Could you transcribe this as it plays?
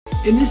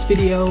In this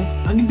video,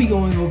 I'm going to be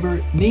going over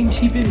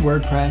Namecheap in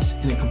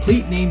WordPress and a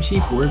complete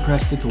Namecheap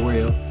WordPress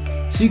tutorial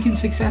so you can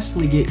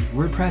successfully get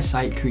your WordPress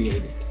site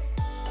created.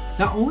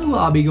 Not only will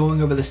I be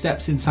going over the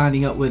steps in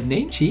signing up with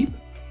Namecheap,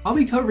 I'll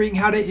be covering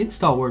how to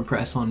install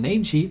WordPress on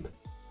Namecheap,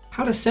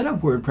 how to set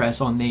up WordPress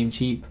on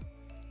Namecheap,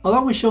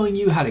 along with showing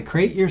you how to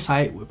create your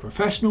site with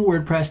professional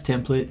WordPress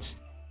templates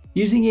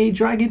using a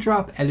drag and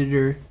drop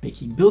editor,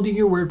 making building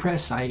your WordPress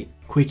site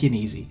quick and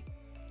easy.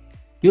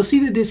 You'll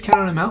see the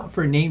discounted amount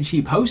for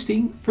Namecheap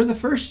hosting for the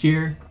first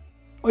year,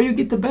 or you'll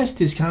get the best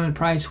discounted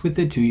price with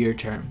the 2-year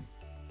term.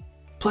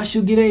 Plus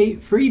you'll get a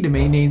free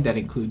domain name that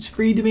includes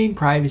free domain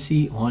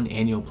privacy on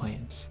annual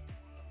plans.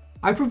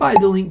 I provide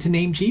the link to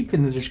Namecheap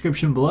in the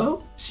description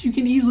below so you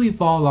can easily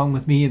follow along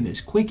with me in this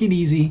quick and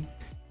easy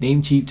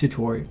Namecheap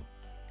tutorial.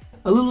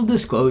 A little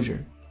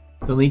disclosure,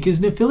 the link is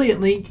an affiliate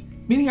link,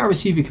 meaning I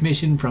receive a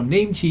commission from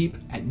Namecheap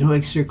at no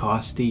extra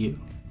cost to you.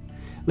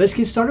 Let's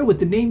get started with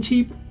the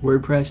Namecheap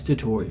WordPress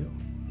tutorial.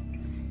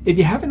 If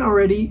you haven't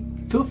already,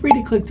 feel free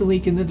to click the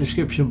link in the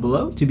description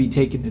below to be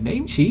taken to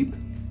Namecheap.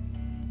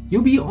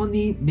 You'll be on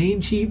the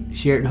Namecheap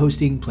Shared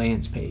Hosting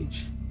Plans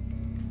page.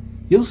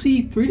 You'll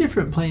see 3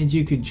 different plans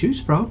you can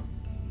choose from: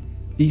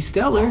 the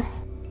Stellar,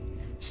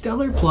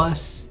 Stellar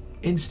Plus,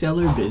 and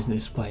Stellar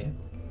Business Plan.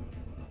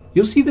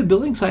 You'll see the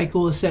billing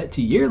cycle is set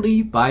to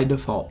yearly by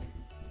default.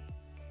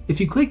 If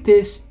you click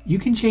this, you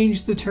can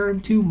change the term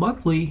to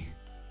monthly,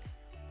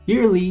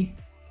 yearly,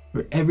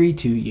 or every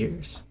 2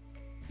 years.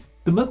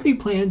 The monthly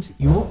plans,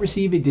 you won't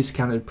receive a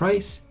discounted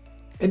price,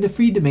 and the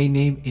free domain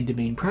name and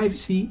domain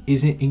privacy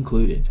isn't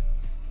included.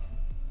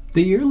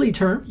 The yearly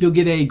term, you'll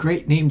get a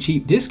great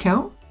Namecheap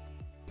discount.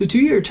 The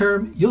 2-year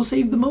term, you'll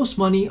save the most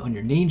money on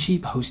your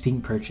Namecheap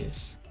hosting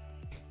purchase.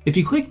 If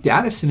you click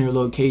data center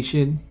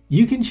location,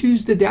 you can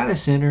choose the data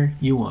center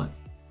you want.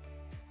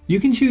 You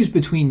can choose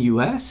between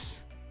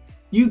US,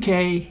 UK,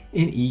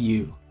 and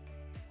EU.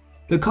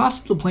 The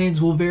cost of the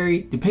plans will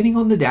vary depending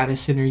on the data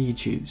center you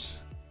choose.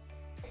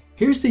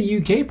 Here's the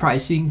UK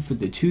pricing for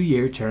the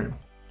 2-year term,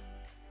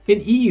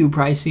 and EU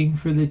pricing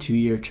for the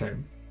 2-year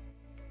term.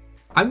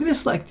 I'm going to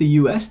select the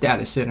US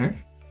data center.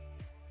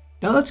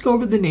 Now let's go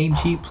over the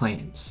Namecheap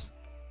plans.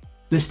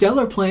 The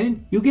Stellar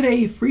plan, you'll get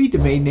a free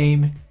domain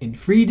name and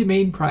free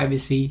domain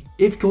privacy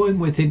if going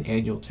with an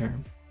annual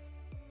term.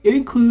 It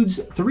includes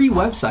 3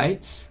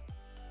 websites,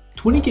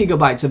 20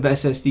 gigabytes of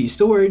SSD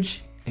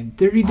storage, and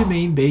 30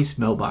 domain-based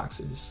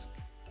mailboxes.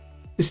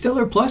 The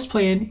Stellar Plus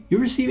plan,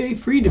 you'll receive a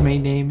free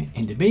domain name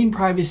and domain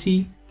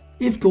privacy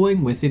if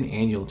going with an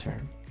annual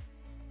term.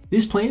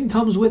 This plan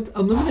comes with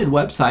unlimited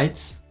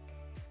websites,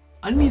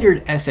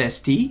 unmetered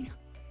SSD,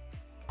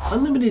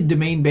 unlimited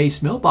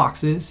domain-based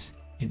mailboxes,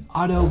 and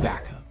auto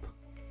backup.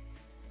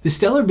 The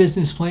Stellar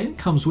Business plan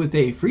comes with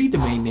a free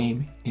domain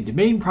name and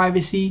domain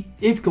privacy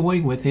if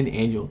going with an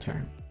annual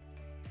term.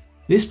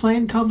 This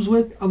plan comes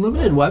with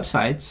unlimited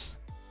websites,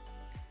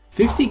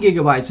 50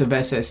 gigabytes of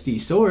SSD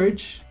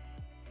storage,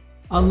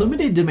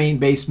 unlimited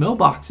domain-based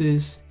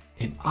mailboxes,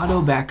 and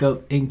auto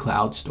backup and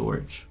cloud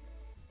storage.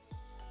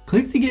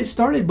 Click the Get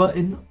Started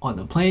button on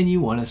the plan you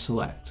want to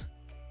select.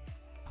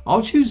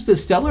 I'll choose the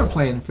Stellar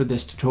plan for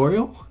this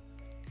tutorial.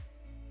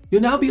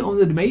 You'll now be on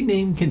the domain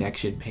name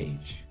connection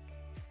page.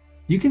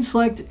 You can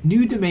select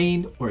new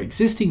domain or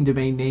existing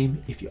domain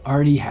name if you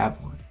already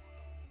have one.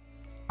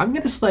 I'm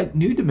going to select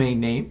new domain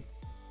name,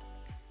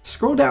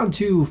 scroll down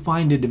to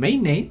find a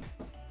domain name,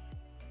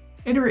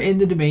 enter in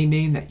the domain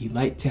name that you'd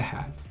like to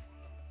have.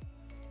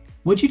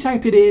 Once you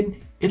type it in,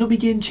 it'll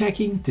begin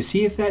checking to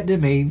see if that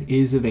domain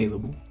is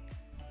available.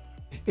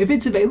 If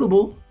it's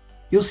available,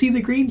 you'll see the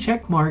green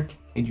check mark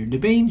and your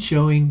domain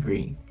showing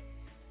green.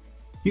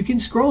 You can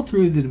scroll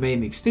through the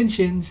domain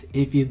extensions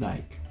if you'd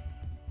like.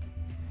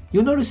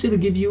 You'll notice it'll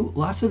give you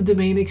lots of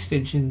domain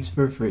extensions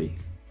for free.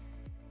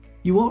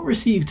 You won't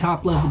receive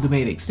top-level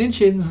domain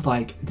extensions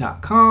like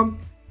 .com,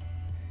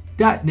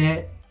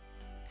 .net,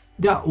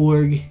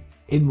 .org,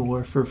 and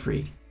more for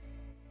free.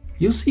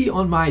 You'll see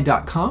on my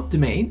 .com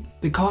domain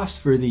the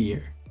cost for the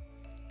year.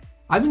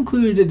 I've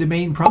included a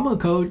domain promo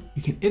code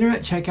you can enter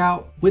at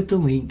checkout with the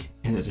link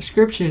in the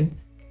description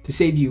to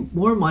save you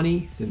more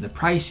money than the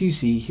price you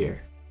see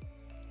here.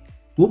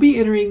 We'll be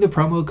entering the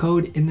promo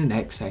code in the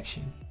next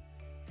section.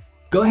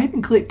 Go ahead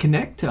and click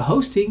Connect to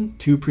Hosting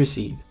to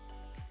proceed.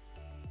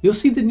 You'll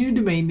see the new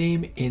domain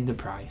name and the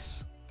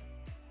price.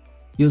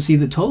 You'll see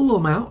the total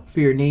amount for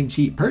your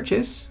Namecheap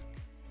purchase.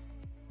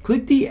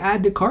 Click the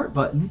Add to Cart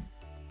button.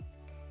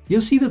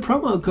 You'll see the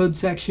promo code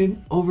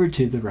section over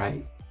to the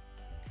right.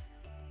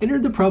 Enter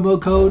the promo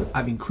code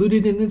I've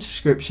included in the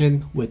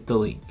description with the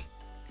link.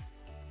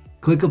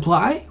 Click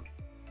Apply.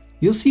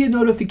 You'll see a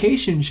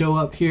notification show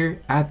up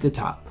here at the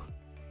top.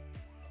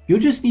 You'll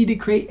just need to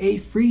create a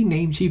free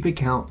Namecheap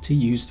account to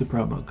use the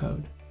promo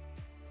code.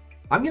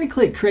 I'm going to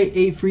click Create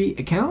a Free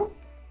Account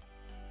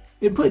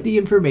and put the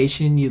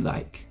information you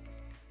like.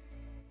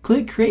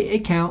 Click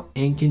Create Account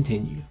and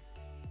continue.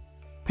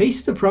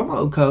 Paste the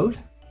promo code.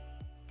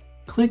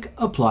 Click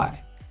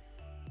Apply.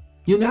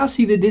 You'll now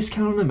see the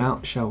discount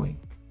amount showing.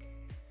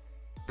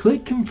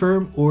 Click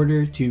Confirm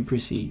Order to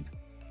proceed.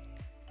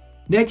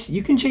 Next,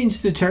 you can change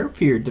the term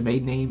for your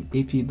domain name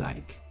if you'd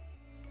like.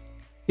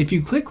 If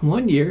you click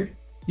 1 year,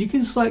 you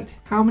can select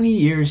how many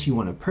years you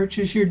want to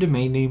purchase your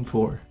domain name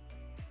for.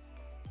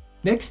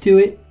 Next to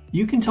it,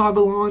 you can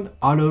toggle on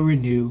Auto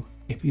Renew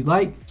if you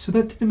like, so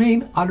that the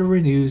domain auto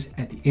renews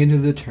at the end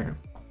of the term.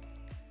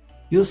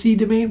 You'll see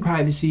domain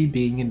privacy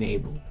being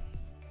enabled.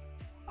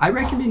 I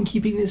recommend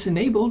keeping this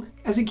enabled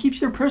as it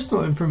keeps your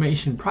personal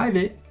information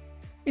private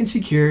and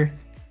secure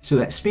so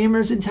that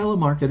spammers and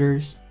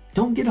telemarketers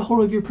don't get a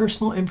hold of your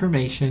personal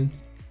information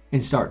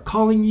and start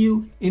calling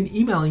you and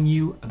emailing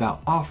you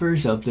about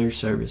offers of their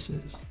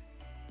services.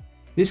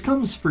 This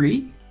comes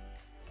free.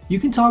 You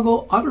can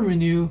toggle auto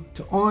renew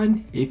to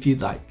on if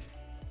you'd like.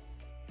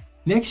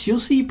 Next, you'll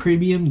see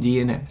Premium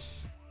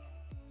DNS.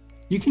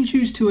 You can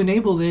choose to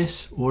enable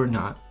this or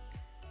not.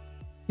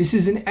 This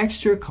is an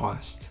extra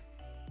cost.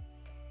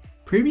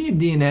 Premium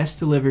DNS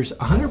delivers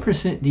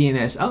 100%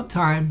 DNS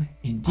uptime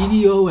and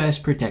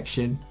DDoS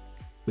protection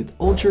with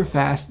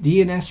ultra-fast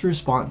DNS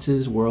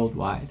responses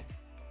worldwide.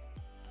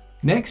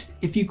 Next,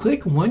 if you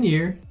click 1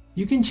 year,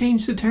 you can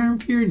change the term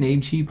for your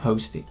Namecheap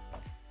hosting.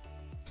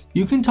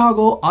 You can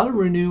toggle auto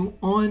renew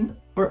on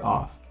or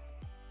off.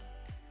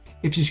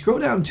 If you scroll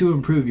down to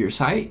improve your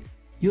site,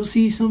 you'll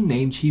see some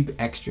Namecheap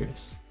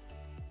extras.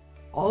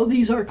 All of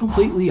these are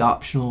completely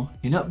optional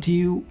and up to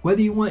you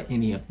whether you want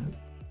any of them.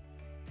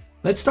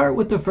 Let's start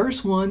with the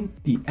first one,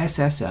 the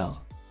SSL.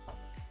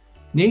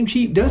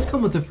 Namecheap does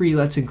come with a free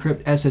Let's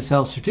Encrypt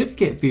SSL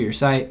certificate for your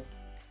site,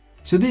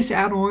 so this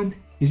add-on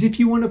is if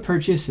you want to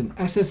purchase an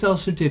SSL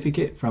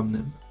certificate from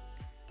them.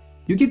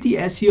 You get the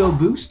SEO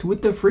boost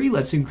with the free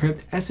Let's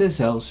Encrypt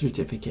SSL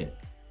certificate.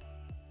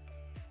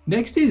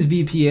 Next is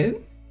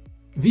VPN.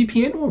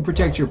 VPN will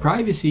protect your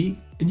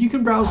privacy and you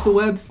can browse the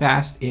web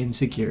fast and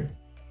secure.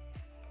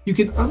 You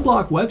can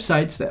unblock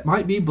websites that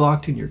might be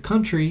blocked in your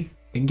country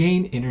and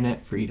gain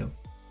internet freedom.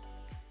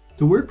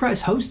 The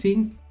WordPress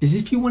hosting is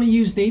if you want to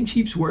use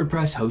Namecheap's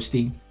WordPress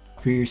hosting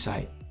for your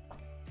site.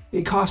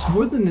 It costs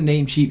more than the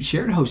Namecheap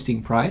shared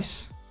hosting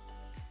price.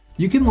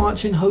 You can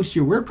launch and host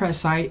your WordPress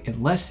site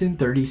in less than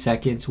 30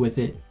 seconds with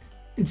it,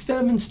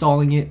 instead of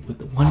installing it with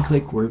the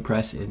one-click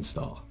WordPress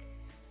install.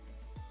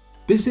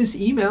 Business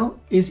email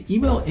is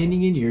email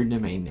ending in your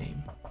domain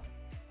name.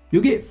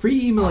 You'll get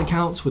free email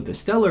accounts with the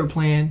Stellar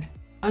plan,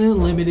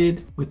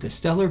 unlimited with the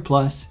Stellar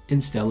Plus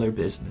and Stellar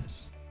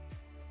Business.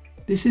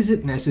 This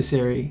isn't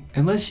necessary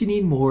unless you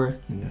need more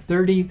than the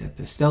 30 that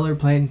the Stellar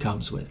plan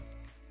comes with.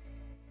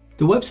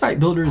 The website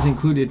builder is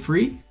included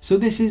free, so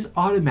this is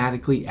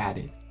automatically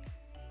added.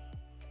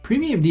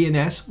 Premium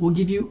DNS will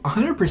give you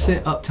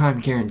 100%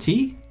 uptime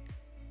guarantee,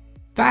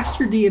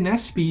 faster DNS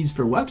speeds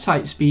for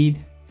website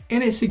speed,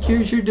 and it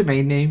secures your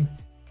domain name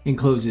and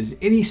closes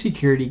any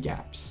security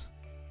gaps.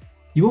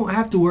 You won't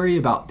have to worry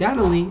about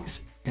data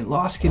leaks and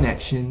lost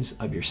connections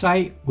of your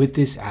site with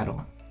this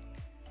add-on.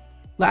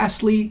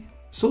 Lastly,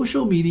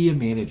 Social Media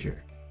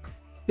Manager.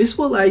 This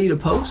will allow you to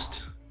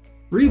post,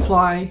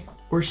 reply,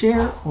 or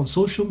share on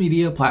social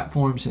media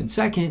platforms in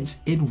seconds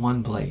in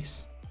one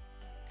place.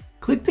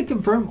 Click the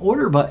Confirm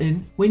Order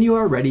button when you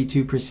are ready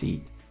to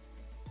proceed.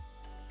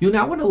 You'll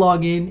now want to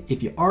log in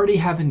if you already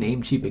have a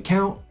Namecheap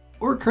account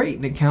or create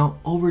an account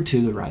over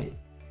to the right.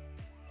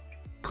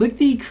 Click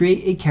the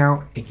Create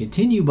Account and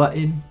Continue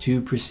button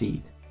to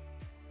proceed.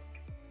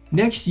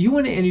 Next, you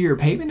want to enter your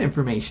payment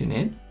information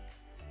in.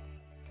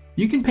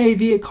 You can pay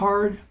via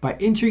card by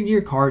entering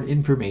your card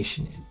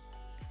information in.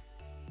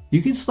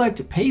 You can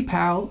select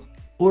PayPal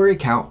or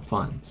account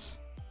funds.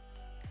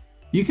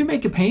 You can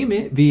make a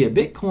payment via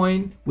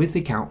Bitcoin with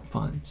account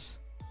funds.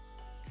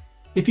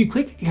 If you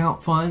click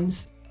account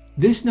funds,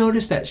 this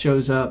notice that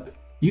shows up,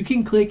 you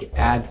can click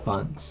add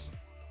funds.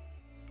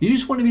 You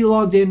just want to be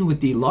logged in with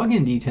the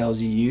login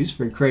details you use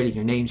for creating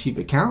your Namecheap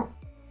account.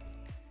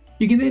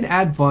 You can then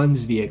add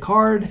funds via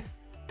card,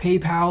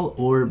 PayPal,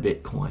 or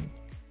Bitcoin.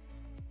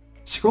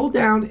 Scroll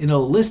down and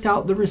it'll list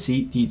out the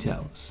receipt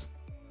details.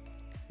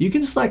 You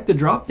can select the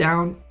drop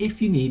down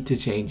if you need to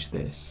change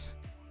this.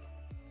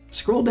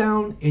 Scroll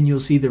down and you'll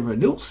see the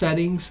renewal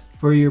settings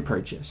for your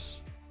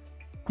purchase.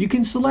 You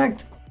can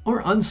select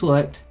or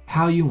unselect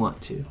how you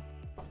want to.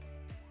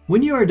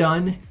 When you are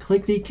done,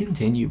 click the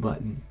Continue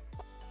button.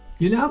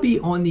 You'll now be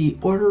on the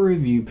Order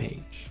Review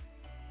page.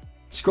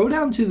 Scroll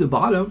down to the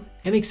bottom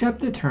and accept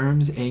the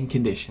terms and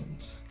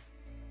conditions.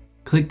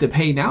 Click the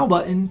Pay Now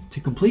button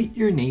to complete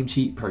your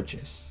Namecheap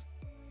purchase.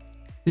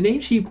 The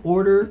Namecheap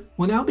order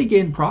will now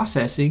begin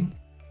processing.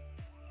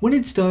 When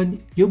it's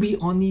done, you'll be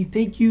on the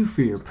Thank You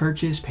for Your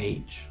Purchase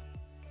page.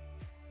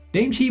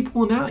 Namecheap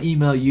will now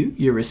email you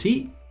your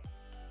receipt.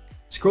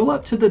 Scroll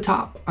up to the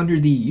top under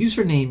the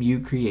username you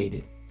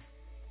created.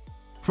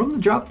 From the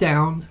drop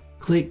down,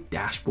 click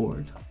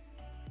Dashboard.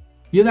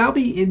 You'll now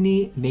be in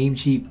the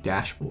Namecheap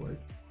dashboard.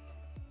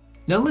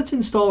 Now let's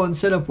install and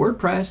set up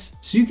WordPress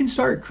so you can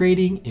start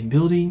creating and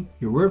building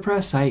your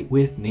WordPress site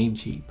with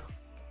Namecheap.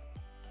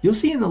 You'll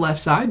see in the left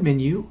side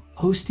menu,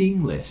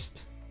 Hosting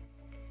List.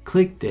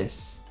 Click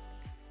this.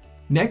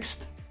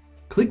 Next,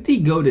 Click the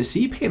Go to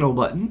cPanel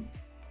button.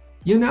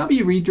 You'll now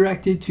be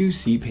redirected to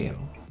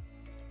cPanel.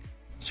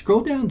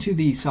 Scroll down to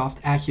the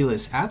Soft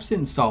Aculus Apps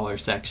Installer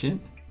section.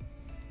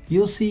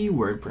 You'll see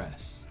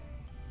WordPress.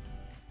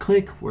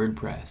 Click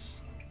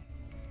WordPress.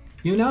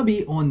 You'll now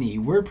be on the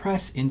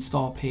WordPress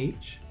install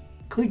page.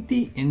 Click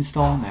the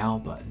Install Now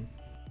button.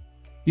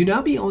 You'll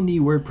now be on the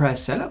WordPress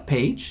setup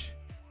page.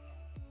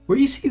 Where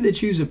you see the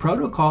Choose a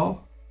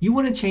Protocol, you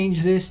want to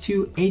change this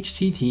to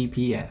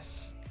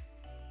HTTPS.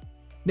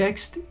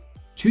 Next,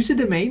 choose a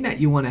domain that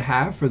you want to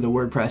have for the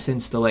WordPress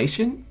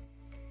installation.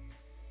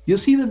 You'll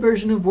see the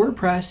version of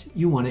WordPress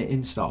you want to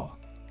install.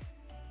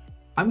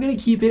 I'm going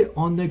to keep it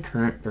on the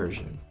current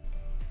version.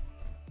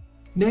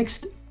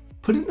 Next,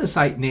 put in the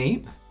site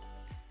name,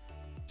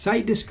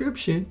 site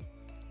description.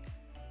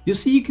 You'll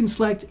see you can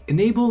select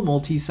Enable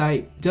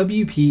Multi-Site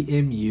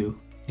WPMU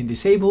and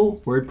Disable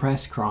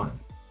WordPress cron.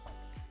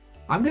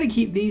 I'm going to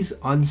keep these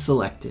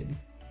unselected.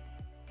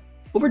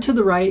 Over to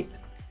the right,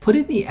 put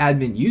in the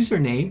admin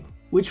username,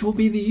 which will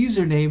be the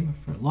username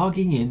for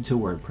logging into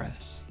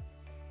WordPress.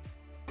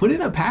 Put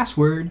in a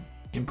password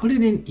and put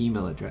in an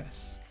email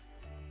address.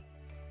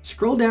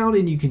 Scroll down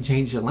and you can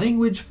change the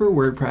language for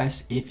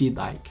WordPress if you'd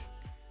like.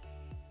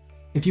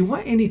 If you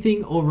want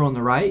anything over on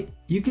the right,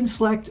 you can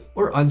select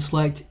or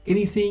unselect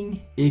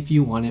anything if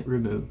you want it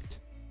removed.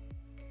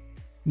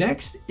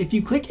 Next, if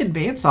you click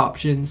Advanced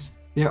Options,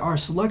 there are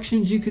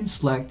selections you can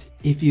select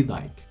if you'd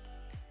like.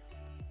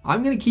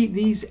 I'm going to keep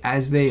these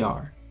as they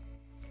are.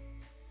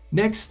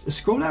 Next,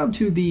 scroll down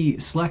to the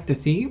Select a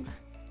Theme.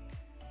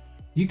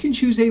 You can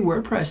choose a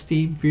WordPress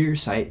theme for your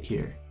site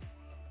here.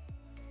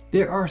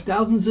 There are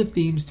thousands of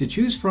themes to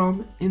choose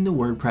from in the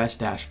WordPress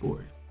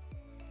dashboard.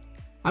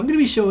 I'm going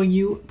to be showing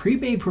you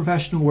pre-made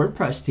professional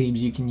WordPress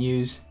themes you can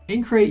use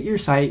and create your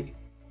site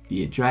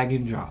via drag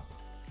and drop.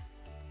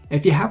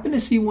 If you happen to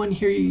see one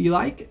here you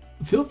like,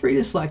 feel free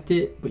to select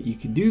it, but you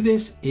can do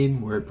this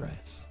in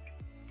WordPress.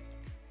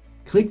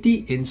 Click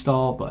the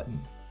Install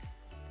button.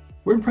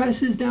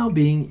 WordPress is now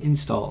being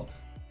installed.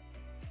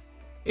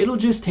 It'll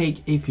just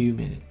take a few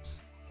minutes.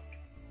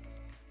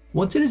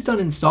 Once it is done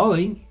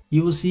installing,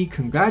 you will see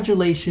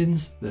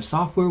congratulations, the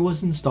software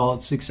was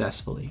installed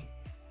successfully.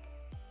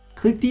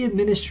 Click the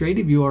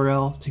administrative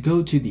URL to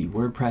go to the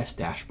WordPress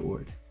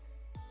dashboard.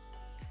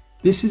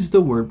 This is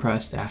the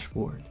WordPress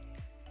dashboard.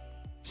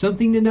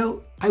 Something to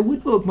note, I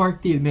would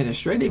bookmark the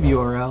administrative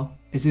URL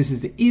as this is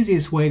the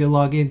easiest way to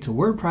log into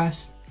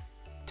WordPress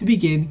to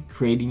begin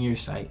creating your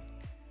site.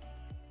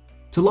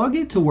 To log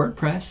into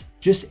WordPress,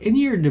 just enter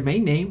your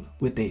domain name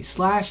with a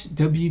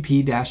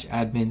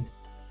 /wp-admin,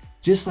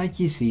 just like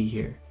you see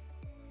here.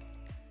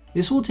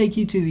 This will take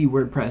you to the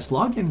WordPress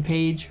login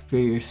page for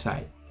your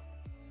site.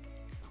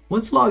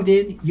 Once logged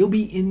in, you'll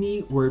be in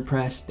the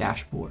WordPress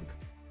dashboard.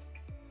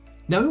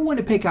 Now we want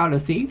to pick out a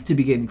theme to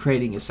begin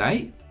creating a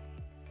site.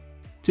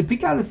 To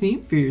pick out a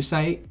theme for your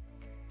site,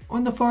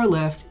 on the far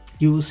left,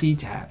 you will see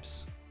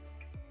tabs.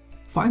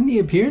 Find the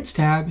Appearance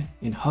tab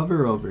and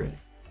hover over it.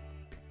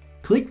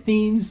 Click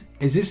Themes,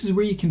 as this is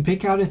where you can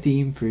pick out a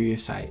theme for your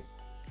site.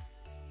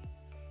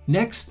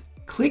 Next,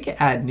 click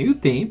Add New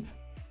Theme.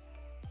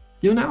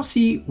 You'll now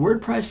see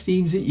WordPress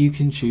themes that you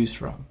can choose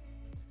from.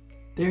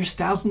 There's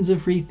thousands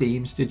of free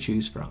themes to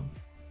choose from.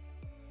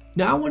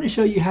 Now I want to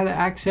show you how to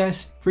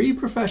access free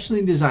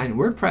professionally designed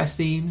WordPress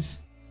themes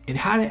and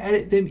how to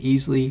edit them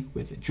easily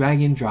with a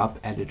drag and drop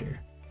editor.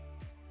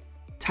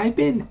 Type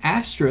in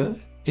Astra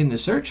in the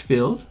search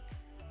field.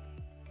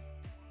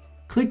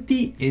 Click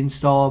the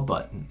Install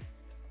button.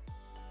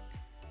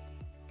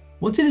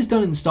 Once it is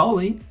done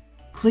installing,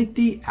 click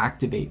the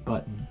Activate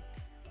button.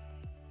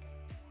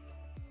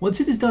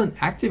 Once it is done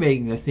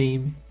activating the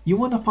theme, you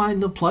want to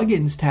find the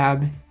Plugins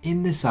tab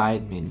in the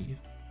side menu.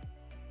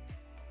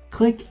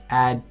 Click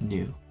Add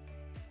New.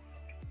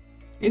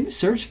 In the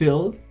search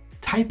field,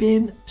 type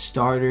in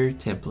Starter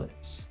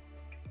Templates.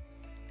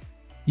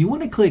 You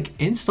want to click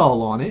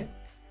Install on it,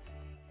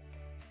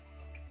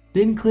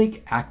 then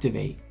click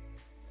Activate.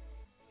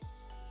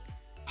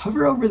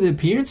 Hover over the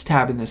Appearance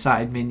tab in the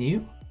side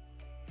menu.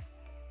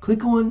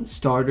 Click on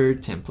Starter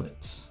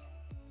Templates.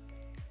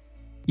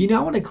 You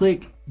now want to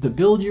click the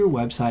Build Your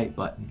Website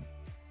button.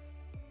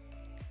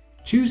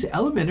 Choose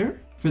Elementor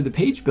for the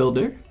page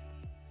builder.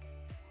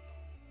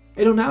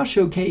 It'll now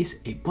showcase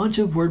a bunch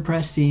of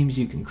WordPress themes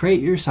you can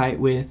create your site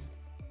with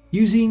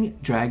using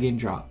drag and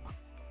drop.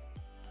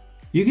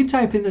 You can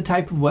type in the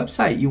type of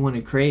website you want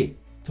to create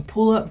to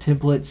pull up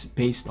templates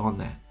based on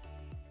that.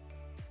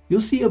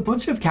 You'll see a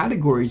bunch of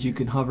categories you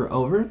can hover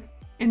over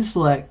and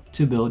select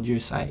to build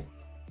your site.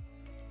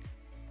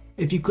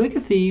 If you click a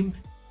theme,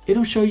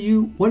 it'll show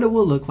you what it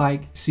will look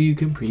like so you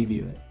can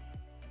preview it.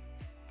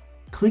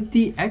 Click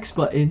the X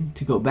button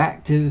to go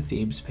back to the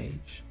themes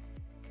page.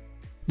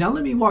 Now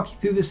let me walk you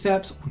through the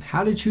steps on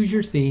how to choose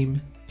your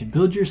theme and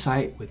build your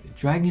site with the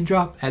drag and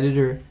drop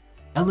editor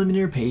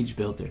Elementor page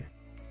builder.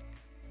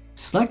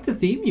 Select the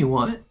theme you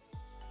want.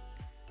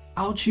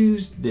 I'll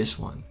choose this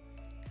one.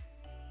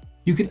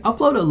 You can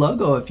upload a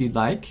logo if you'd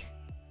like.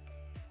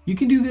 You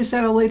can do this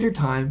at a later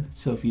time,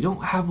 so if you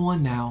don't have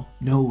one now,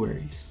 no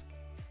worries.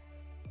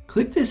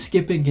 Click the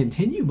Skip and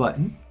Continue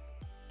button.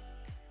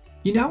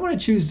 You now want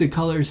to choose the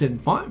colors and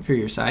font for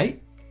your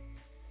site.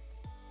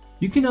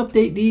 You can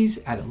update these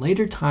at a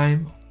later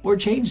time or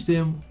change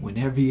them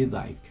whenever you'd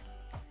like.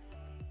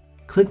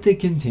 Click the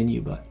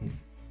Continue button.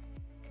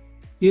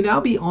 You'll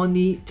now be on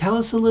the Tell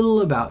us a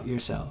little about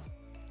yourself.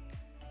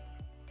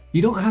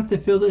 You don't have to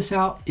fill this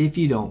out if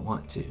you don't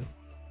want to.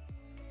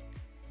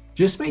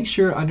 Just make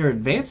sure under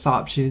Advanced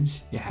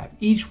Options you have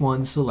each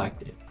one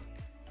selected.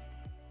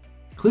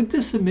 Click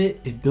the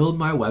Submit and Build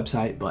My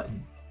Website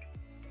button.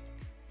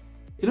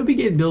 It'll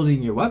begin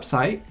building your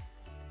website.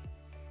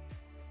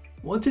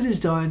 Once it is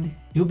done,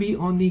 you'll be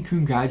on the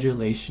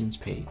Congratulations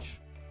page.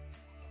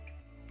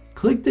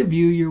 Click the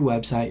View Your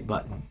Website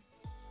button.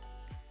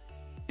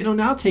 It'll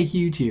now take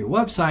you to your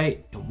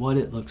website and what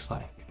it looks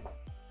like.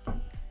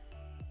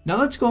 Now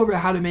let's go over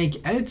how to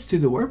make edits to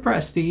the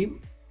WordPress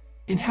theme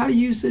and how to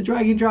use the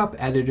drag and drop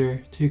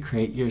editor to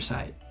create your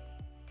site.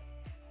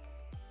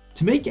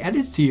 To make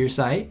edits to your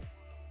site,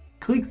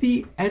 click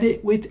the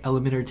Edit with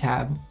Elementor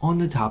tab on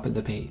the top of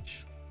the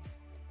page.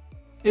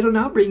 It'll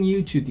now bring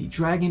you to the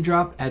drag and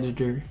drop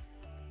editor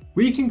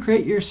where you can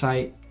create your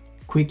site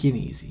quick and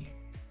easy.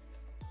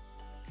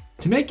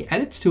 To make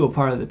edits to a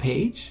part of the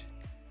page,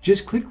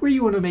 just click where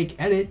you want to make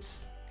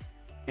edits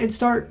and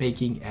start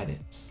making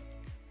edits.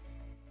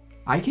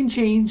 I can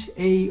change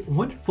a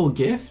wonderful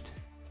gift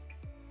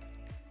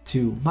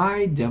to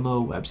my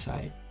demo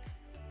website.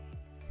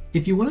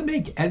 If you want to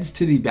make edits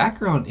to the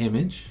background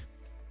image,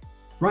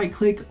 right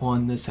click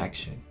on the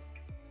section.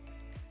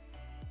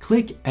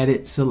 Click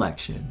Edit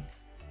Selection.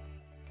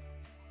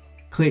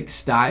 Click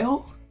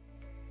Style.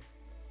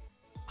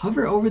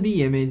 Hover over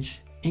the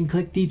image and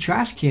click the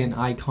trash can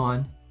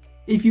icon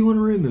if you want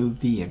to remove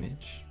the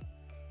image.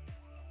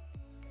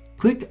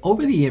 Click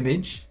over the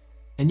image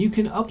and you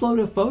can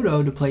upload a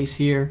photo to place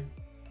here,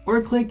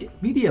 or click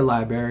Media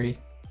Library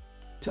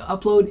to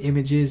upload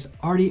images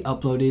already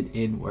uploaded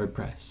in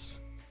WordPress.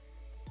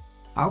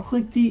 I'll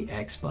click the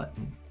X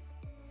button.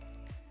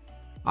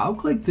 I'll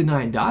click the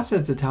 9 dots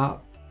at the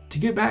top to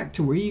get back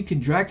to where you can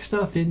drag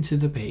stuff into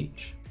the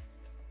page.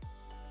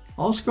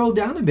 I'll scroll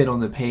down a bit on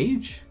the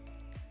page.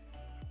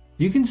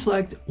 You can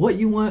select what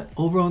you want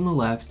over on the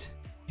left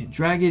and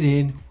drag it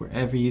in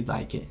wherever you'd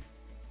like it.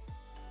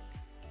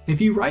 If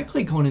you right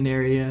click on an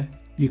area,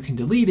 you can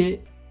delete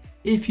it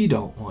if you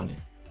don't want it.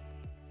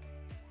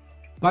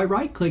 By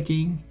right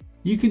clicking,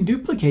 you can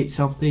duplicate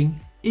something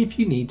if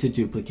you need to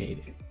duplicate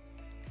it.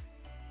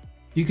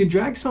 You can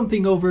drag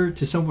something over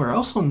to somewhere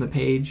else on the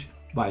page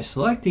by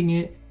selecting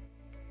it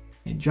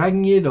and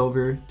dragging it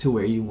over to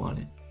where you want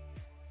it.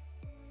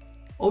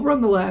 Over on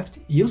the left,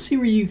 you'll see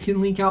where you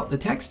can link out the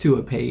text to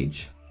a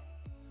page.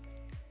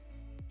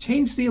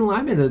 Change the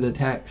alignment of the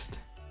text.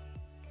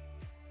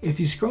 If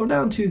you scroll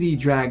down to the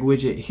Drag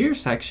Widget Here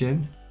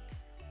section,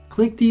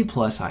 click the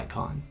plus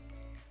icon.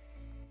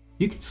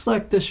 You can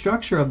select the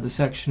structure of the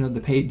section of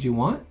the page you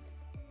want.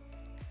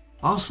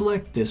 I'll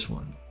select this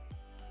one.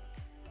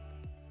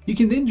 You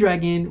can then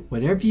drag in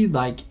whatever you'd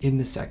like in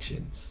the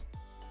sections.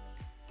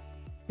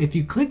 If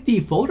you click the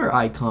folder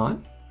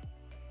icon,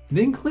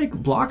 then click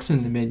Blocks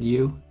in the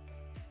menu,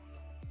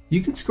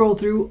 you can scroll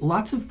through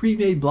lots of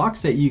pre-made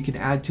blocks that you can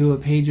add to a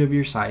page of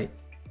your site,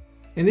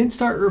 and then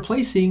start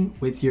replacing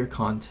with your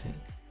content.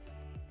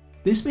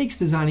 This makes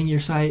designing your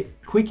site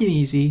quick and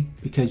easy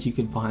because you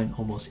can find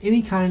almost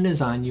any kind of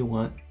design you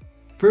want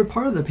for a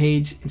part of the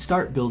page and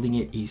start building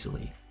it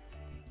easily.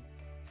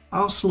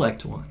 I'll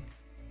select one.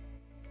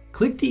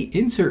 Click the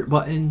Insert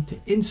button to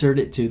insert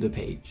it to the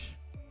page.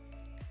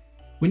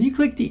 When you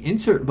click the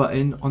Insert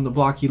button on the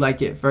block you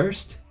like it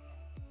first,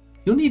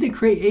 you'll need to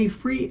create a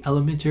free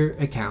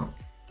Elementor account.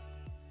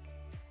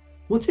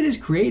 Once it is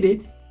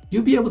created,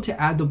 you'll be able to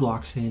add the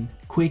blocks in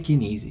quick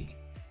and easy.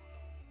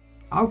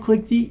 I'll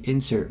click the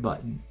Insert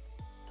button.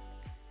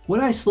 What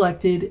I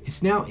selected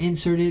is now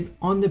inserted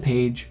on the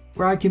page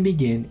where I can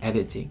begin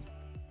editing.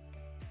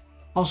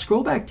 I'll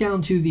scroll back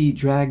down to the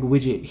Drag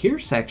Widget Here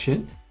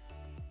section.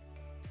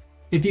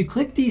 If you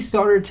click the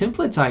Starter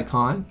Templates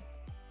icon,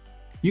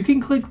 you can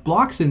click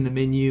Blocks in the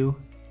menu,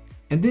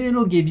 and then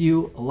it'll give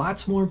you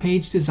lots more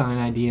page design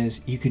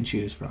ideas you can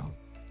choose from.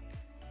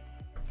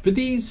 For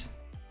these,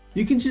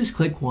 you can just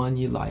click one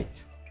you like.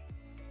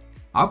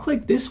 I'll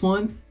click this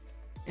one,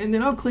 and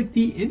then I'll click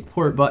the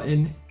Import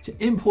button to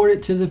import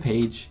it to the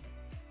page,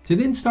 to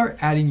then start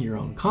adding your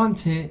own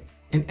content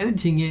and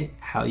editing it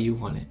how you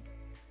want it.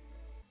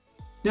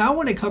 Now I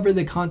want to cover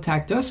the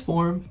Contact Us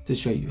form to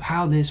show you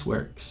how this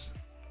works.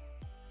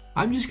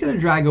 I'm just going to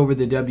drag over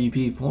the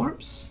WP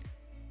forms.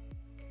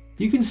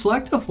 You can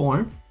select a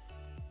form.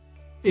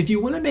 If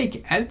you want to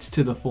make edits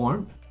to the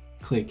form,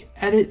 click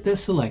Edit the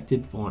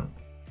selected form.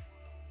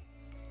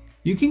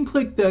 You can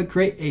click the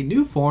Create a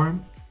New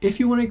Form if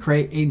you want to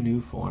create a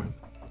new form.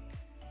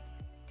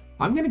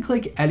 I'm going to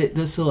click Edit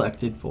the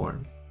selected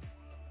form.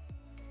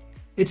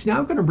 It's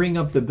now going to bring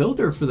up the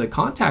builder for the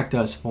Contact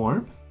Us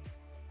form.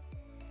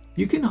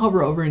 You can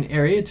hover over an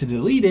area to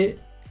delete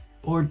it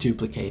or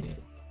duplicate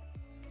it.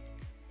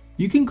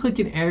 You can click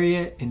an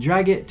area and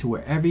drag it to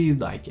wherever you'd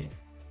like it.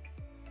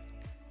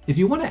 If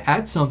you want to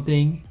add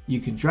something, you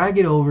can drag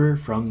it over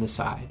from the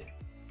side.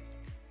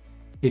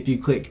 If you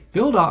click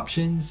Field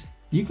Options,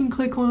 you can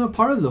click on a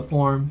part of the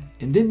form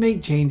and then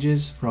make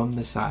changes from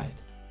the side.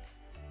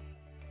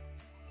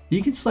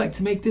 You can select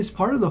to make this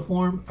part of the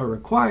form a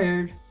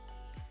required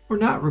or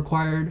not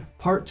required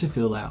part to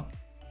fill out.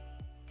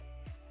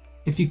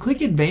 If you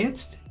click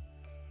Advanced,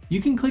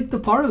 you can click the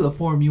part of the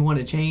form you want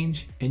to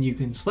change, and you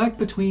can select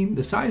between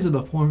the size of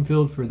the form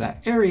field for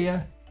that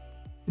area,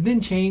 and then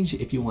change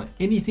if you want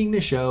anything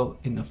to show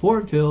in the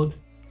form field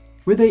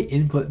where they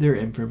input their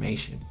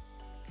information.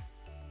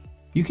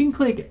 You can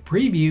click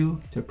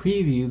Preview to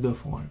preview the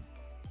form.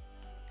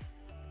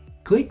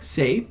 Click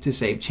Save to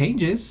save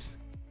changes.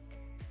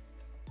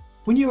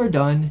 When you are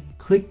done,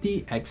 click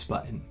the X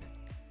button,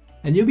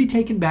 and you'll be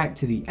taken back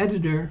to the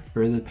editor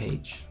for the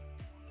page.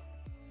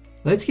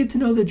 Let's get to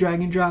know the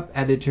drag and drop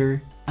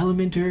editor,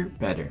 Elementor,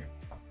 better.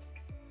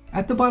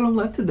 At the bottom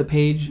left of the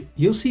page,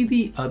 you'll see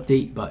the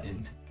Update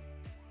button.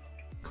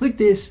 Click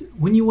this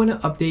when you want to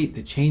update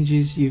the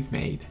changes you've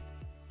made.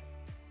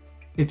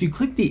 If you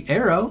click the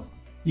arrow,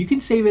 you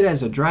can save it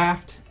as a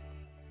draft,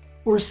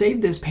 or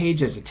save this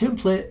page as a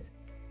template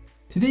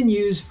to then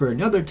use for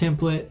another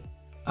template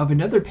of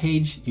another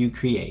page you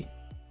create.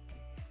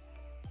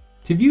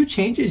 To view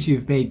changes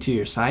you've made to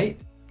your site,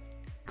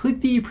 click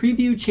the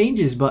Preview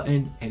Changes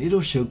button and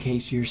it'll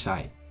showcase your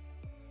site.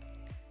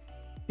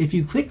 If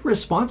you click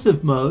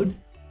Responsive Mode,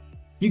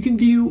 you can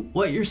view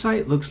what your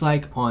site looks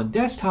like on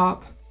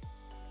desktop,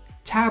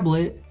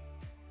 tablet,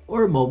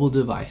 or mobile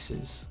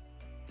devices.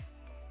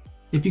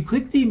 If you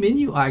click the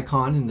menu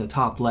icon in the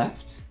top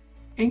left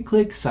and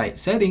click Site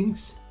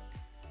Settings,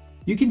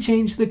 you can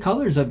change the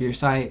colors of your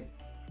site,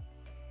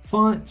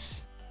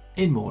 fonts,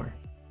 and more.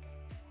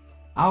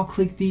 I'll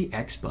click the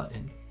X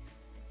button.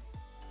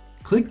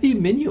 Click the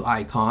menu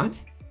icon.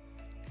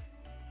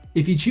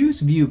 If you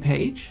choose View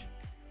Page,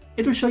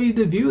 it'll show you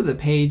the view of the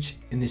page,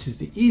 and this is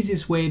the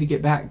easiest way to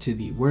get back to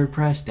the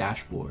WordPress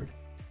dashboard.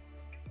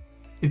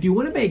 If you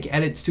want to make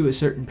edits to a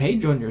certain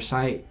page on your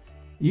site,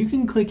 you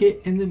can click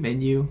it in the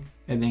menu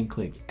and then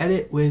click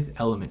Edit with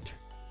Elementor.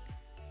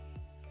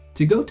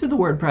 To go to the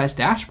WordPress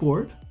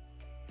dashboard,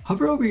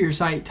 hover over your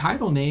site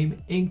title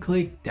name and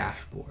click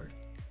Dashboard.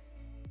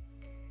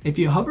 If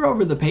you hover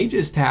over the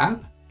Pages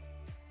tab,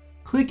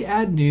 click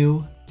Add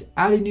New to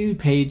add a new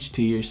page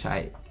to your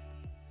site.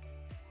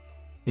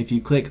 If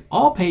you click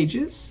All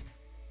Pages,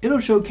 it'll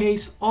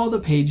showcase all the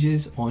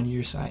pages on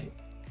your site.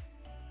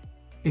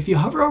 If you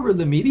hover over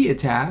the Media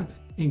tab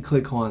and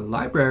click on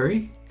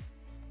Library,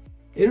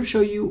 it'll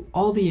show you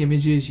all the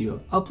images you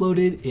have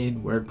uploaded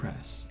in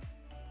WordPress.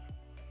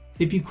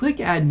 If you click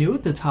Add New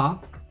at the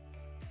top,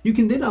 you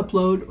can then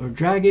upload or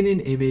drag in an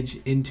image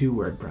into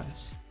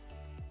WordPress.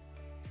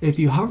 If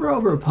you hover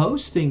over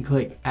Post and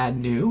click Add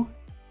New,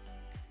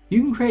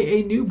 you can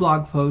create a new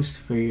blog post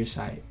for your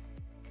site.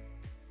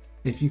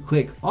 If you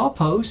click All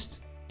Posts,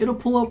 it'll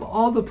pull up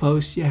all the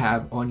posts you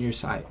have on your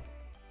site.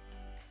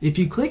 If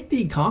you click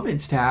the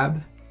Comments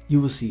tab,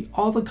 you will see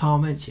all the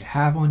comments you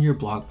have on your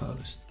blog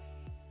post.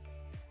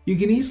 You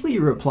can easily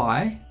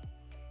reply,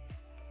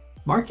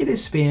 mark it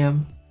as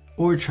spam,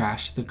 or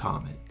trash the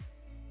comment.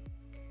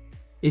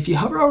 If you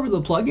hover over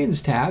the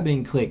Plugins tab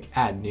and click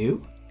Add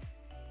New,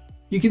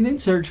 you can then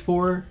search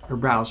for or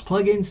browse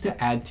plugins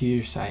to add to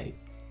your site.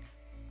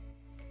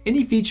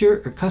 Any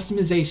feature or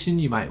customization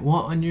you might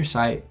want on your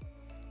site,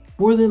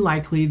 more than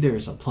likely there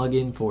is a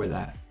plugin for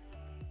that.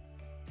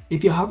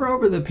 If you hover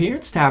over the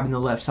Appearance tab in the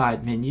left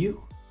side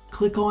menu,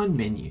 click on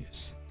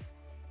Menus.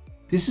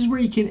 This is where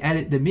you can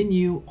edit the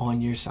menu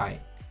on your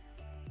site.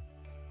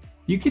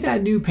 You can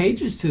add new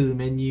pages to the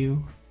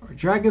menu or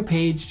drag a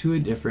page to a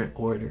different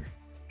order.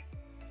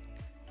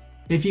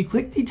 If you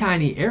click the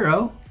tiny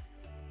arrow,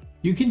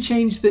 you can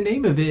change the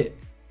name of it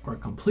or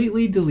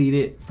completely delete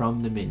it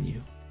from the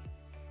menu.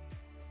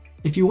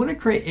 If you want to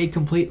create a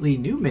completely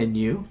new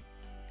menu,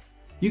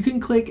 you can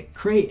click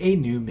Create a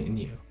New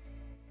Menu.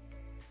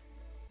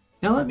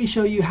 Now let me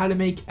show you how to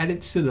make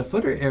edits to the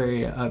footer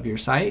area of your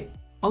site,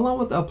 along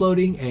with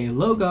uploading a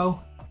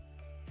logo,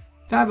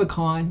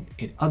 favicon,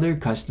 and other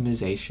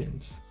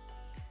customizations.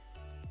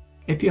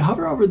 If you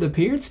hover over the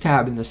Appearance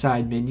tab in the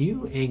side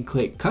menu and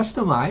click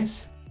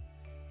Customize,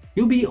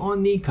 you'll be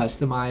on the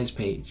Customize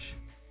page.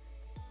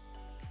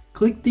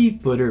 Click the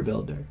Footer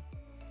Builder.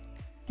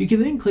 You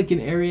can then click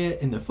an area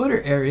in the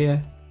footer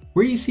area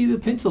where you see the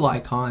pencil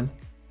icon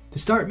to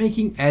start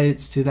making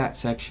edits to that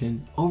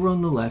section over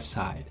on the left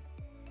side.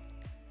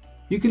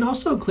 You can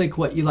also click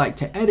what you like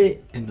to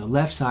edit in the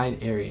left side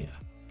area.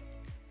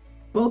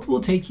 Both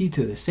will take you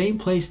to the same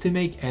place to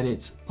make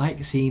edits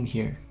like seen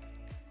here.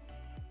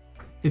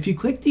 If you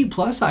click the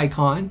plus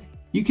icon,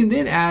 you can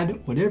then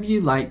add whatever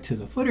you like to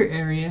the footer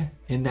area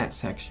in that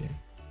section.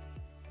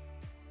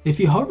 If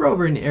you hover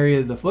over an area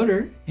of the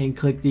footer and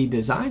click the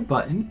Design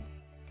button,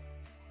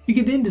 you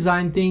can then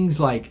design things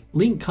like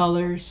link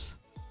colors,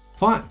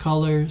 font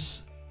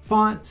colors,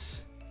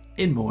 fonts,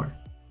 and more.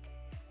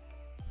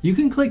 You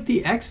can click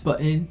the X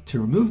button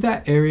to remove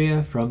that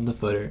area from the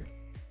footer.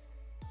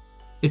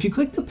 If you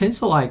click the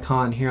pencil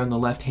icon here on the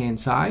left hand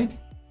side,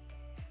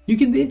 you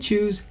can then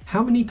choose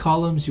how many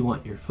columns you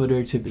want your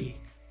footer to be.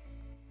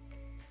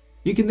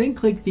 You can then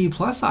click the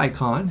plus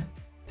icon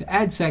to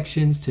add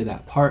sections to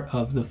that part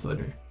of the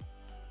footer.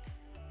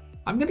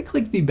 I'm going to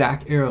click the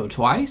back arrow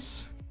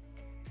twice.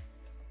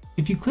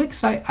 If you click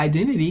Site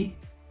Identity,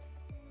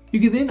 you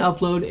can then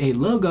upload a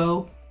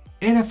logo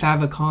and a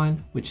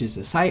favicon, which is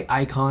the site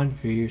icon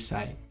for your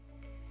site.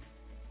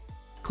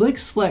 Click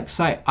Select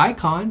Site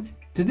Icon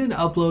to then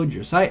upload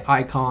your site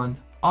icon,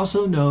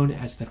 also known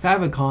as the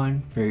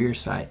favicon for your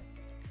site.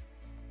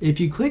 If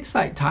you click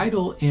Site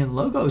Title and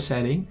Logo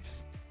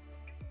Settings,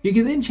 you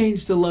can then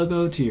change the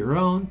logo to your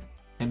own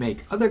and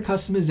make other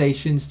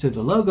customizations to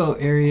the logo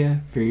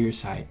area for your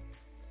site.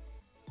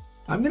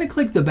 I'm going to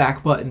click the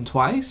back button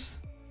twice.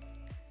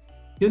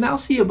 You'll now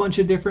see a bunch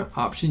of different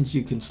options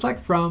you can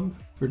select from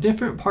for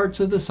different parts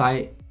of the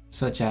site,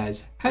 such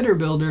as header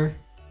builder,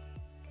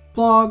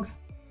 blog,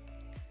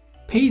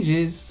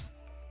 pages,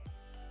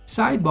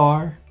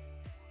 sidebar,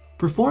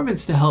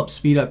 performance to help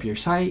speed up your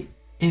site,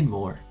 and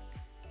more.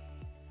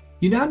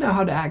 You now know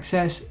how to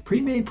access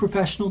pre-made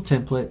professional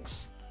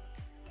templates,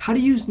 how to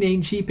use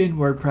Namecheap and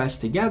WordPress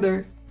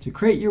together to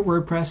create your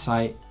WordPress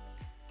site,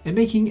 and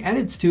making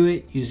edits to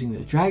it using the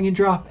drag and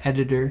drop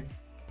editor,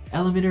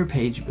 Elementor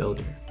Page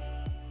Builder.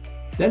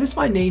 That is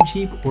my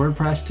Namecheap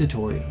WordPress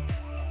tutorial.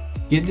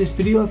 Give this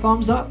video a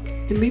thumbs up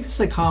and leave us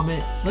a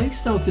comment letting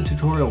us know if the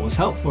tutorial was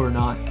helpful or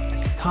not,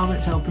 as the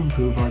comments help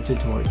improve our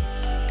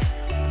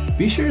tutorials.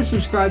 Be sure to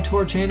subscribe to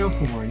our channel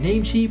for more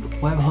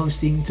Namecheap web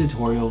hosting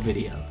tutorial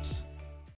videos.